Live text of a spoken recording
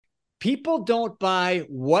People don't buy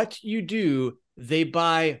what you do, they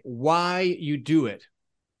buy why you do it.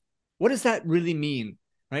 What does that really mean?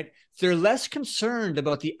 Right? They're less concerned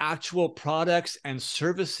about the actual products and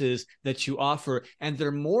services that you offer, and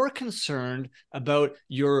they're more concerned about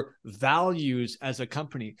your values as a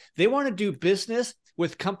company. They want to do business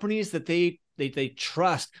with companies that they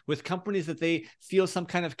trust, with companies that they feel some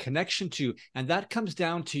kind of connection to. And that comes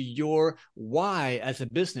down to your why as a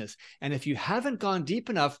business. And if you haven't gone deep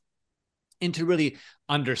enough into really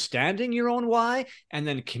understanding your own why and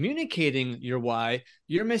then communicating your why,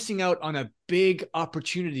 you're missing out on a big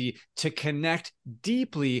opportunity to connect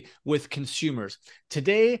deeply with consumers.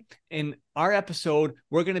 Today, in our episode,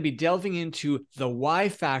 we're going to be delving into the why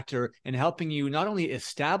factor and helping you not only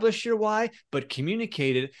establish your why, but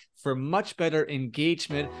communicate it for much better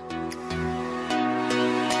engagement.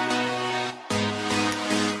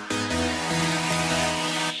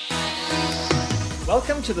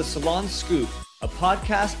 Welcome to the Salon Scoop, a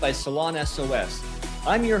podcast by Salon SOS.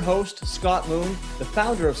 I'm your host, Scott Moon, the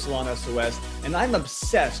founder of Salon SOS, and I'm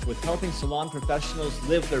obsessed with helping salon professionals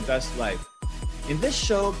live their best life. In this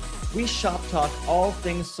show, we shop talk all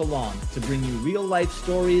things salon to bring you real-life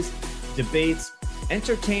stories, debates,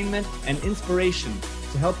 entertainment, and inspiration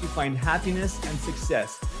to help you find happiness and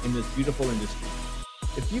success in this beautiful industry.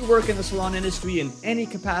 If you work in the salon industry in any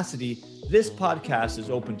capacity, this podcast is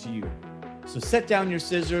open to you. So set down your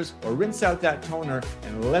scissors or rinse out that toner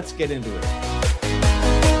and let's get into it.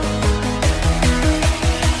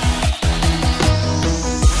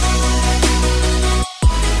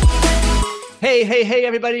 Hey,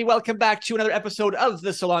 everybody. Welcome back to another episode of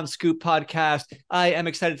the Salon Scoop podcast. I am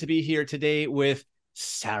excited to be here today with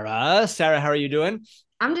Sarah. Sarah, how are you doing?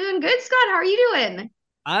 I'm doing good, Scott. How are you doing?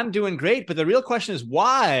 I'm doing great. But the real question is,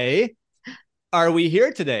 why are we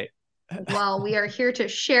here today? Well, we are here to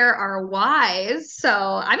share our whys. So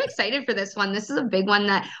I'm excited for this one. This is a big one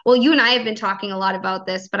that, well, you and I have been talking a lot about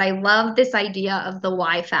this, but I love this idea of the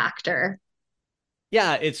why factor.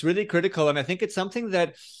 Yeah, it's really critical. And I think it's something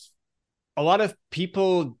that a lot of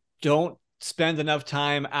people don't spend enough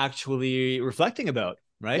time actually reflecting about,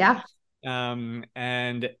 right? Yeah.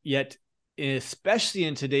 And yet, especially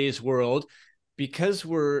in today's world, because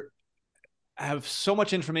have so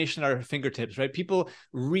much information at our fingertips, right? People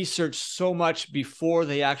research so much before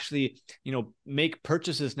they actually, make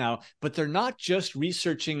purchases now, but they're not just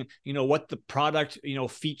researching, what the product,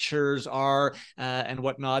 features are and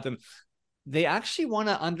whatnot. And they actually want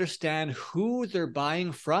to understand who they're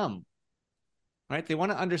buying from, right? They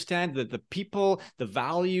want to understand that the people, the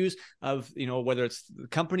values of, whether it's the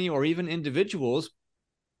company or even individuals.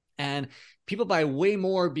 And people buy way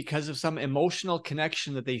more because of some emotional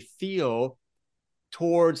connection that they feel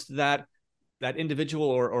towards that individual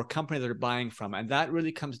or company that they're buying from. And that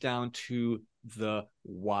really comes down to the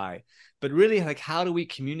why. But really, like, how do we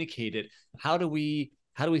communicate it? How do we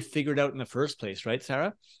figure it out in the first place, right,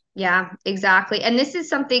 Sarah? Yeah, exactly. And this is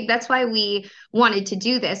something that's why we wanted to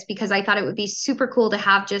do this, because I thought it would be super cool to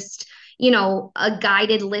have just a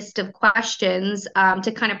guided list of questions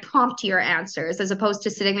to kind of prompt your answers, as opposed to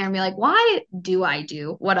sitting there and be like, why do I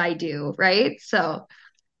do what I do? Right. So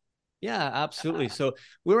yeah, absolutely. So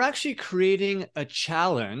we're actually creating a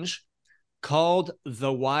challenge called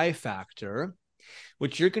the Why Factor,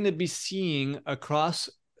 which you're going to be seeing across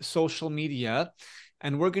social media.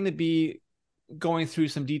 And we're going to be going through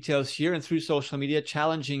some details here and through social media,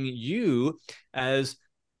 challenging you as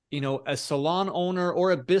a salon owner or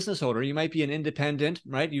a business owner. You might be an independent,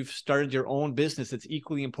 right? You've started your own business. It's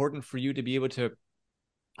equally important for you to be able to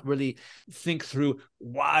really think through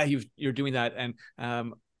why you're doing that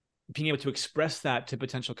and being able to express that to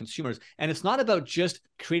potential consumers. And it's not about just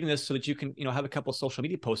creating this so that you can, have a couple of social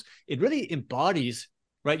media posts. It really embodies,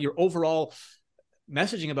 right, your overall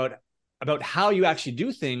messaging about how you actually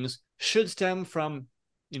do things should stem from,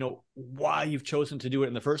 why you've chosen to do it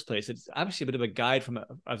in the first place. It's obviously a bit of a guide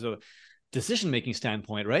as a decision-making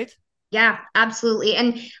standpoint, right? yeah, absolutely.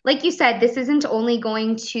 And like you said, this isn't only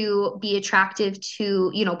going to be attractive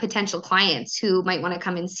to, potential clients who might want to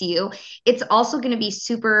come and see you. It's also going to be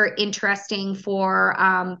super interesting for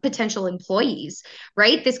potential employees,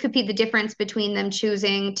 right? This could be the difference between them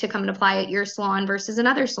choosing to come and apply at your salon versus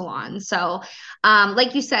another salon. So,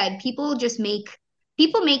 like you said, people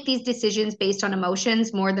make these decisions based on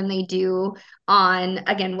emotions more than they do on,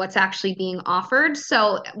 again, what's actually being offered.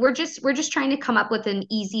 So we're just trying to come up with an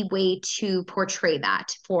easy way to portray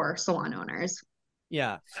that for salon owners.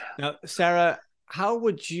 Yeah. Now, Sarah, how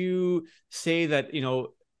would you say that,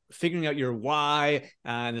 figuring out your why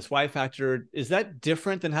and this why factor, is that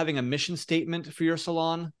different than having a mission statement for your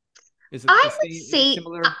salon? Is it the I would same, say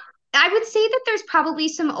similar? I would say that there's probably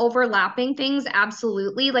some overlapping things.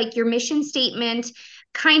 Absolutely. Like your mission statement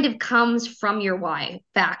kind of comes from your why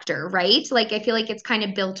factor, right? Like I feel like it's kind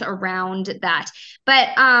of built around that. But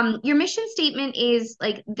your mission statement is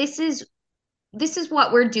like this is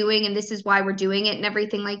what we're doing and this is why we're doing it and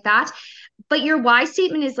everything like that. But your why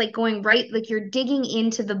statement is like going right, like you're digging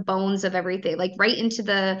into the bones of everything, like right into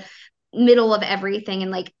the middle of everything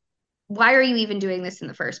and like why are you even doing this in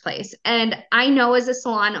the first place? And I know as a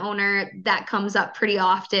salon owner that comes up pretty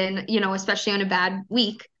often, especially on a bad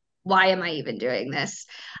week. Why am I even doing this?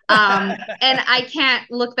 And I can't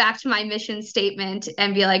look back to my mission statement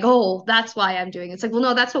and be like, oh, that's why I'm doing it. It's like, well,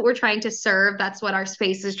 no, that's what we're trying to serve. That's what our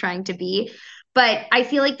space is trying to be. But I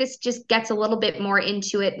feel like this just gets a little bit more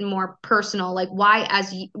into it and more personal. Like,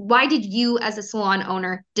 why did you as a salon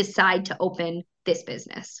owner decide to open this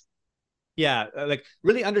business? Yeah, like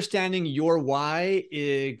really understanding your why,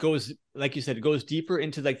 it goes, like you said, it goes deeper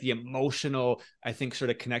into like the emotional, I think, sort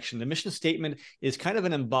of connection. The mission statement is kind of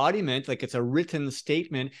an embodiment, like it's a written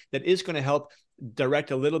statement that is going to help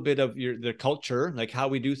direct a little bit of the culture, like how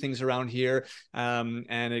we do things around here,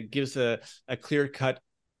 and it gives a clear cut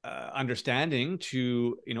understanding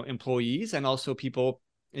to employees and also people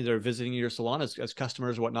either visiting your salon as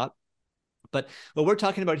customers or whatnot. But what we're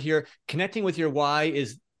talking about here, connecting with your why,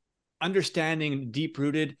 is understanding deep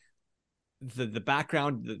rooted the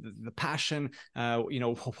background, the passion,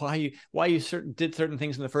 why you did certain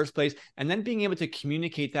things in the first place, and then being able to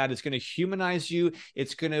communicate that is going to humanize you.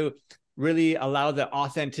 It's going to really allow the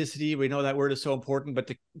authenticity. We know that word is so important,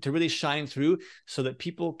 but to really shine through so that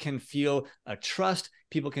people can feel a trust,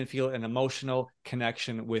 people can feel an emotional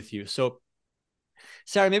connection with you. So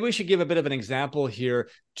Sarah, maybe we should give a bit of an example here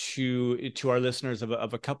to our listeners of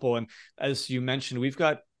a couple. And as you mentioned, we've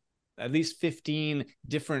got at least 15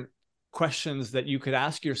 different questions that you could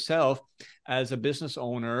ask yourself as a business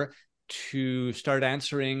owner to start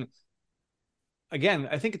answering. Again,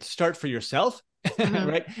 I think it's start for yourself, mm-hmm.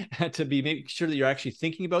 right? To be making sure that you're actually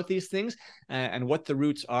thinking about these things and what the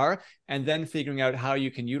roots are, and then figuring out how you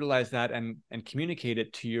can utilize that and communicate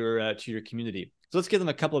it to your community. So let's give them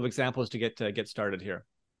a couple of examples to get started here.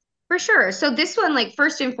 For sure. So this one, like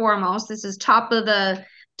first and foremost, this is top of the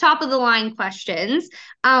line questions.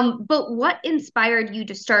 But what inspired you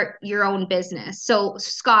to start your own business? So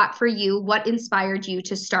Scott, for you, what inspired you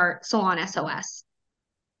to start Salon SOS?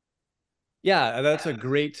 Yeah, that's a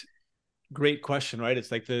great question, right?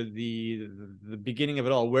 It's like the beginning of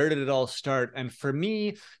it all. Where did it all start? And for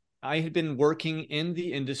me, I had been working in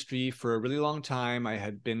the industry for a really long time. I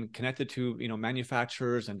had been connected to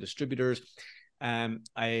manufacturers and distributors.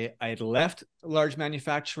 I had left a large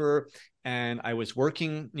manufacturer and I was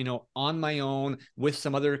working on my own with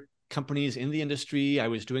some other companies in the industry. I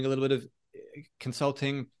was doing a little bit of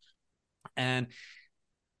consulting, and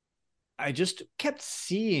I just kept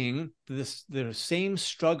seeing the same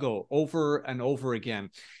struggle over and over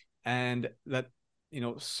again. And that,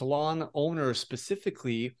 salon owners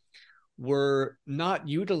specifically were not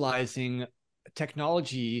utilizing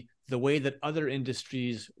technology the way that other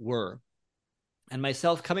industries were. And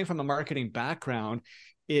myself, coming from a marketing background,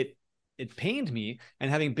 it pained me.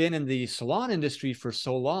 And having been in the salon industry for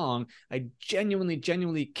so long, I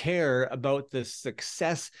genuinely care about the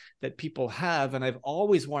success that people have. And I've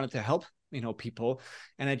always wanted to help, people.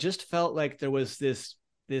 And I just felt like there was this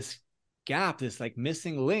gap, this like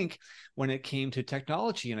missing link when it came to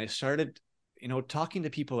technology. And I started talking to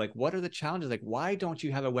people like, what are the challenges? Like, why don't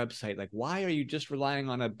you have a website? Like, why are you just relying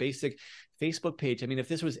on a basic Facebook page? I mean, if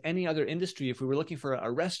this was any other industry, if we were looking for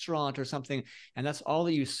a restaurant or something, and that's all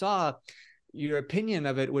that you saw, your opinion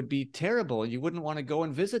of it would be terrible. You wouldn't want to go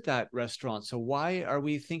and visit that restaurant. So why are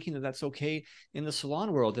we thinking that that's okay in the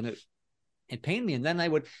salon world? And it pained me. And then I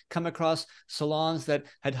would come across salons that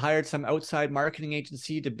had hired some outside marketing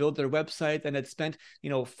agency to build their website and had spent,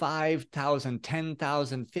 $5,000,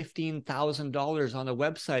 $10,000, $15,000 on a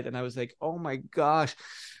website. And I was like, oh my gosh,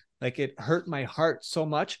 like it hurt my heart so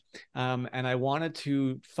much. And I wanted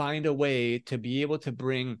to find a way to be able to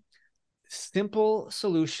bring simple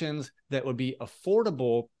solutions that would be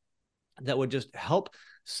affordable, that would just help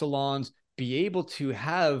salons be able to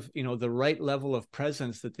have, the right level of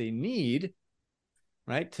presence that they need,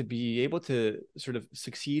 right, to be able to sort of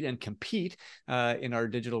succeed and compete in our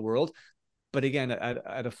digital world. But again,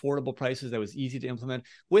 at affordable prices that was easy to implement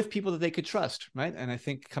with people that they could trust, right? And I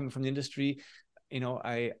think coming from the industry,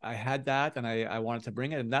 I had that, and I wanted to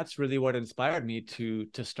bring it, and that's really what inspired me to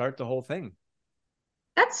start the whole thing.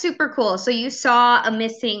 That's super cool. So you saw a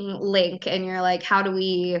missing link and you're like, how do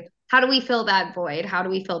we fill that void? How do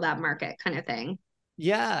we fill that market kind of thing?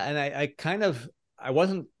 Yeah. And I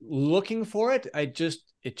wasn't looking for it. It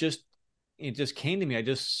just it just came to me. I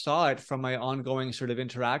just saw it from my ongoing sort of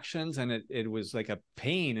interactions, and it was like a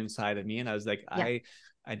pain inside of me. And I was like, Yeah.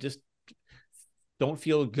 I just don't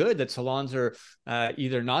feel good that salons are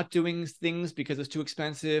either not doing things because it's too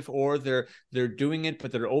expensive, or they're doing it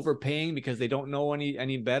but they're overpaying because they don't know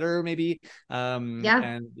any better, maybe. Yeah.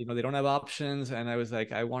 And they don't have options. And I was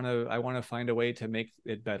like, I want to find a way to make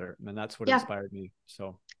it better, and that's what Yeah. inspired me.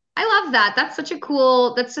 So I love that. That's such a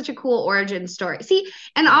cool origin story. See,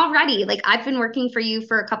 and yeah. already like I've been working for you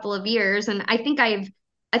for a couple of years, and I think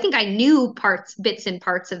I knew bits and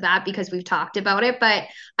parts of that because we've talked about it, but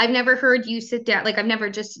I've never heard you sit down. Like I've never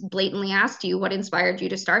just blatantly asked you what inspired you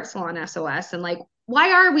to start Salon SOS, and like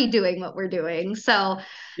why are we doing what we're doing? So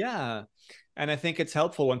Yeah. And I think it's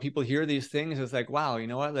helpful when people hear these things. It's like, wow, you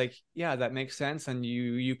know what? Like, yeah, that makes sense. And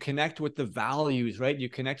you connect with the values, right? You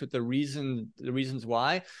connect with the reasons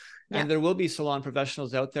why. yeah, And there will be salon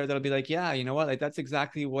professionals out there that'll be like, yeah, you know what? Like, that's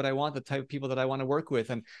exactly what I want, the type of people that I want to work with.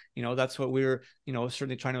 And, that's what we're,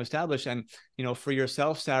 certainly trying to establish. And, for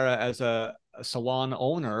yourself, Sarah, as a salon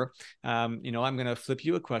owner, I'm going to flip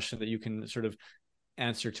you a question that you can sort of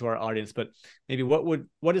answer to our audience, but maybe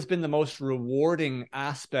what has been the most rewarding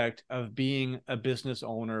aspect of being a business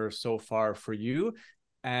owner so far for you,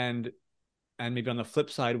 and maybe on the flip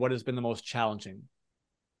side, what has been the most challenging?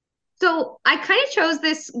 so I kind of chose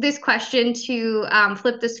this question to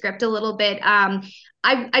flip the script a little bit.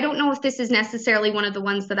 I don't know if this is necessarily one of the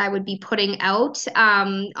ones that I would be putting out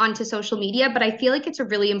onto social media, but I feel like it's a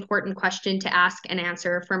really important question to ask and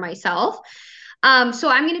answer for myself. So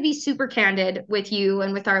I'm going to be super candid with you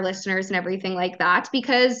and with our listeners and everything like that,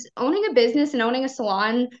 because owning a business and owning a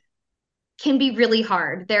salon can be really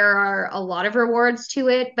hard. There are a lot of rewards to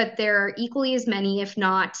it, but there are equally as many, if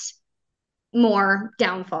not more,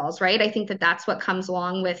 downfalls, right? I think that that's what comes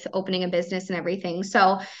along with opening a business and everything.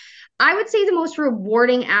 So I would say the most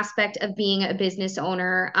rewarding aspect of being a business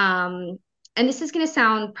owner, and this is going to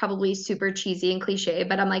sound probably super cheesy and cliche,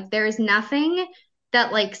 but I'm like, there is nothing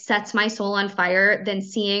that like sets my soul on fire than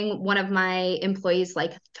seeing one of my employees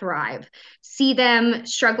like thrive, see them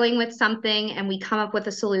struggling with something and we come up with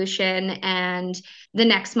a solution, and the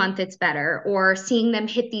next month it's better, or seeing them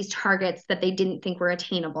hit these targets that they didn't think were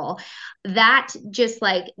attainable. That just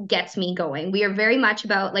like gets me going. We are very much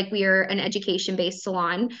about, like, we are an education based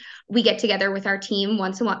salon. We get together with our team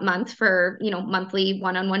once a month for monthly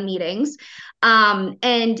one-on-one meetings,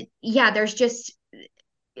 and yeah, there's just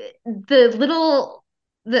the little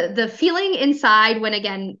the feeling inside when,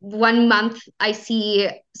 again, one month I see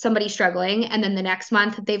somebody struggling and then the next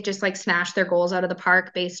month they've just like smashed their goals out of the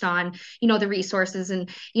park based on the resources and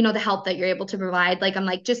the help that you're able to provide. Like, I'm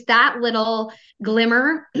like, just that little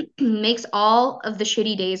glimmer makes all of the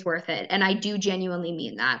shitty days worth it, and I do genuinely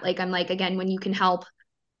mean that. Like, I'm like, again, when you can help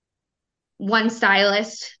one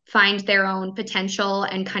stylist find their own potential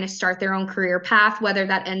and kind of start their own career path, whether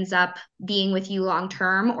that ends up being with you long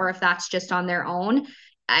term or if that's just on their own,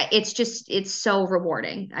 it's so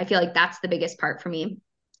rewarding. I feel like that's the biggest part for me.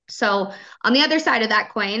 So on the other side of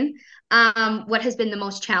that coin, what has been the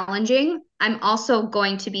most challenging, I'm also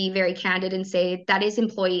going to be very candid and say that is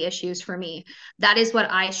employee issues for me. That is what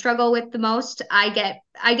I struggle with the most. I get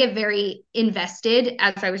very invested,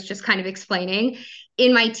 as I was just kind of explaining,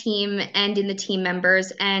 in my team and in the team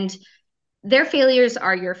members, and their failures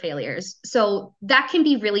are your failures. So that can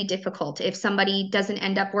be really difficult if somebody doesn't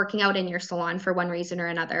end up working out in your salon for one reason or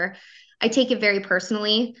another. I take it very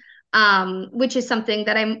personally, which is something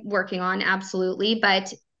that I'm working on, absolutely.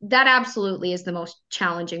 But that absolutely is the most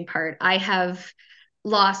challenging part. I have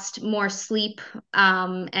lost more sleep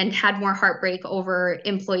and had more heartbreak over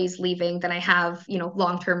employees leaving than I have,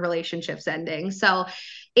 long-term relationships ending. So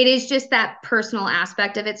it is just that personal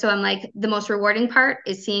aspect of it. So I'm like, the most rewarding part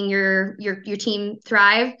is seeing your team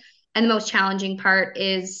thrive, and the most challenging part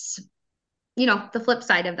is, the flip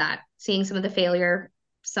side of that, seeing some of the failure,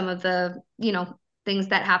 some of the, things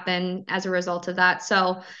that happen as a result of that.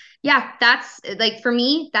 So yeah, that's like, for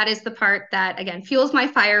me, that is the part that, again, fuels my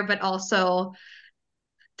fire, but also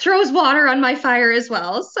throws water on my fire as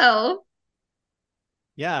well. So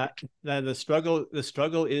Yeah, the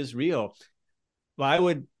struggle is real. Well, I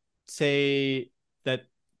would say that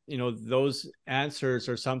those answers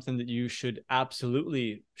are something that you should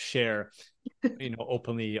absolutely share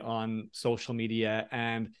openly on social media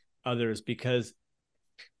and others, because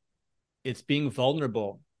it's being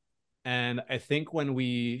vulnerable. And I think when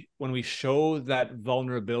we show that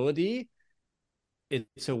vulnerability,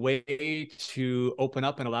 it's a way to open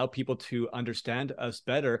up and allow people to understand us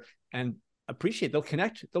better and appreciate. They'll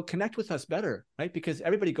connect with us better, right? Because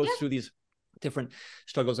everybody goes yeah, through these different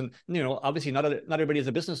struggles, and obviously not everybody is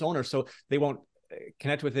a business owner, so they won't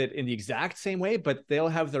connect with it in the exact same way, but they'll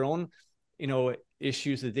have their own,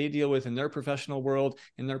 issues that they deal with in their professional world,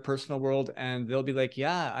 in their personal world. And they'll be like,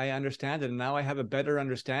 yeah, I understand it. And now I have a better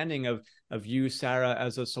understanding of you, Sarah,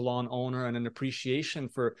 as a salon owner, and an appreciation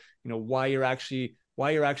for, why you're actually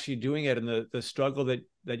doing it, and the struggle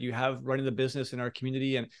that you have running the business in our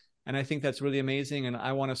community. And I think that's really amazing. And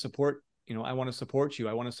I want to support, I want to support you.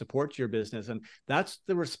 I want to support your business. And that's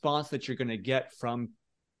the response that you're going to get from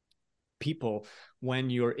people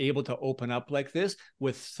when you're able to open up like this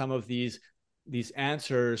with some of these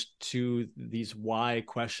answers to these why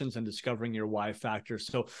questions and discovering your why factor.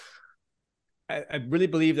 So I really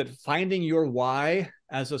believe that finding your why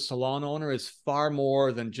as a salon owner is far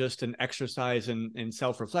more than just an exercise in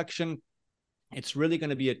self-reflection. It's really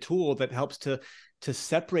going to be a tool that helps to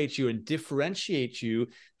separate you and differentiate you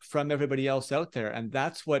from everybody else out there. And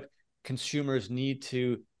that's what consumers need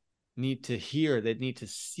to hear. They need to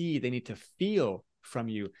see, they need to feel from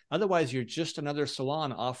you. Otherwise, you're just another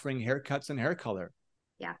salon offering haircuts and hair color.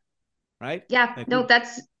 Yeah. Right? Yeah. Like, no,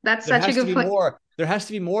 that's such a good point. There has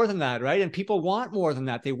to be more than that, right? And people want more than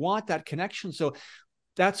that. They want that connection. So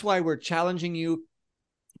that's why we're challenging you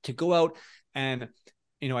to go out and,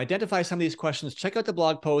 identify some of these questions. Check out the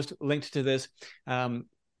blog post linked to this.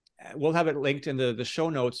 We'll have it linked in the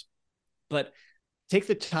show notes, but take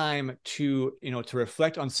the time to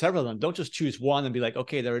reflect on several of them. Don't just choose one and be like,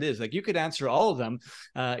 okay, there it is. Like, you could answer all of them,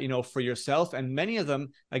 for yourself. And many of them,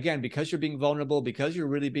 again, because you're being vulnerable, because you're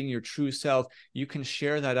really being your true self, you can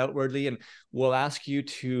share that outwardly. And we'll ask you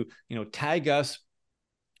to, tag us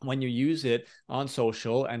when you use it on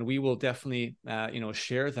social, and we will definitely,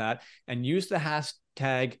 share that, and use the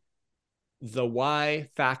hashtag the why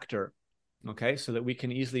factor. Okay, so that we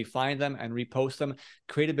can easily find them and repost them,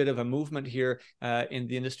 create a bit of a movement here in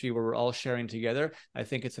the industry where we're all sharing together. I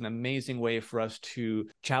think it's an amazing way for us to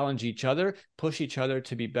challenge each other, push each other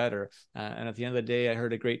to be better. And at the end of the day, I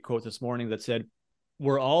heard a great quote this morning that said,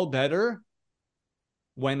 we're all better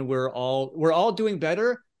when we're all doing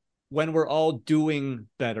better when we're all doing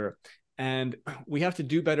better. And we have to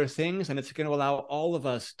do better things, and it's going to allow all of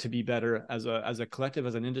us to be better as a collective,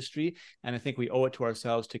 as an industry. And I think we owe it to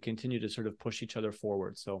ourselves to continue to sort of push each other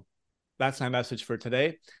forward. So that's my message for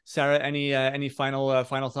today. Sarah, any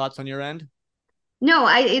final thoughts on your end? No,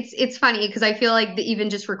 it's funny because I feel like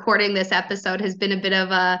even just recording this episode has been a bit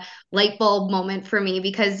of a light bulb moment for me,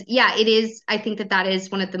 because yeah, it is. I think that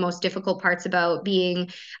is one of the most difficult parts about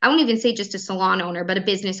being, I won't even say just a salon owner, but a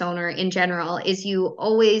business owner in general, is you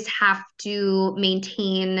always have to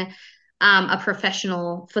maintain a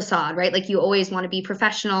professional facade, right? Like, you always want to be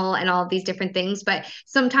professional and all of these different things. But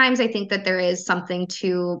sometimes I think that there is something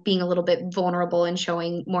to being a little bit vulnerable and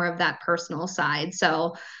showing more of that personal side.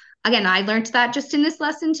 So again, I learned that just in this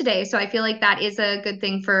lesson today. So I feel like that is a good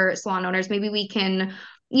thing for salon owners. Maybe we can,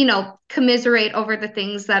 commiserate over the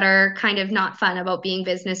things that are kind of not fun about being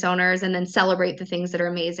business owners, and then celebrate the things that are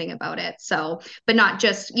amazing about it. So, but not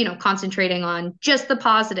just, concentrating on just the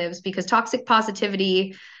positives, because toxic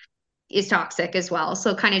positivity is toxic as well.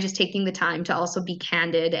 So kind of just taking the time to also be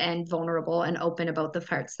candid and vulnerable and open about the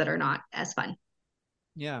parts that are not as fun.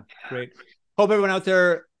 Yeah, great. Hope everyone out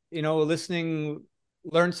there, listening,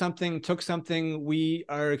 learned something, took something. We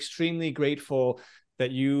are extremely grateful that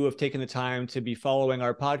you have taken the time to be following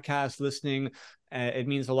our podcast, listening. It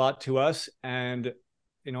means a lot to us. And,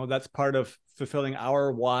 that's part of fulfilling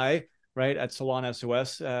our why, right, at Salon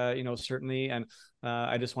SOS, certainly. And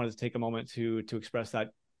I just wanted to take a moment to express that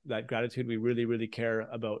gratitude. We really, really care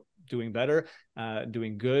about doing better,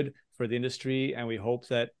 doing good for the industry. And we hope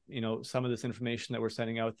that, some of this information that we're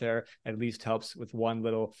sending out there at least helps with one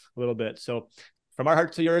little bit. So from our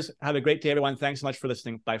heart to yours, have a great day, everyone. Thanks so much for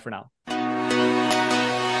listening. Bye for now.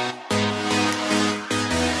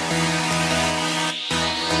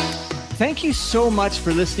 Thank you so much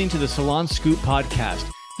for listening to the Salon Scoop podcast.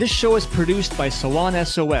 This show is produced by Salon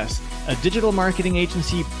SOS, a digital marketing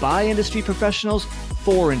agency by industry professionals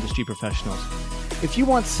for industry professionals. If you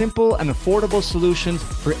want simple and affordable solutions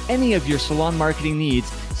for any of your salon marketing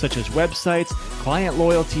needs, such as websites, client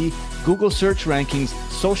loyalty, Google search rankings,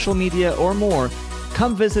 social media, or more,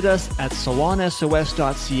 come visit us at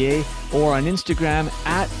salonsos.ca or on Instagram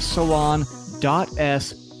at salon.s.o.s.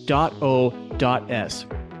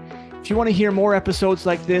 If you want to hear more episodes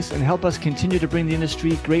like this and help us continue to bring the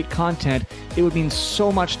industry great content, it would mean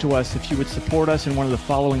so much to us if you would support us in one of the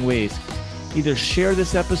following ways. Either share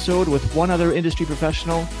this episode with one other industry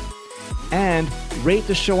professional, and rate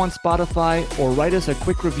the show on Spotify, or write us a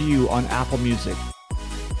quick review on Apple Music.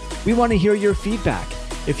 We want to hear your feedback.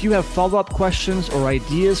 If you have follow-up questions or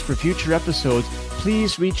ideas for future episodes,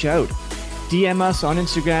 please reach out. DM us on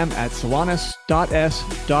Instagram at solonis.s.o.s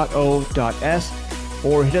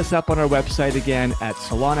or hit us up on our website again at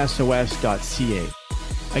salonsos.ca.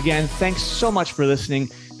 Again, thanks so much for listening.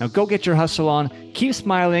 Now go get your hustle on, keep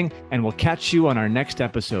smiling, and we'll catch you on our next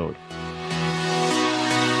episode.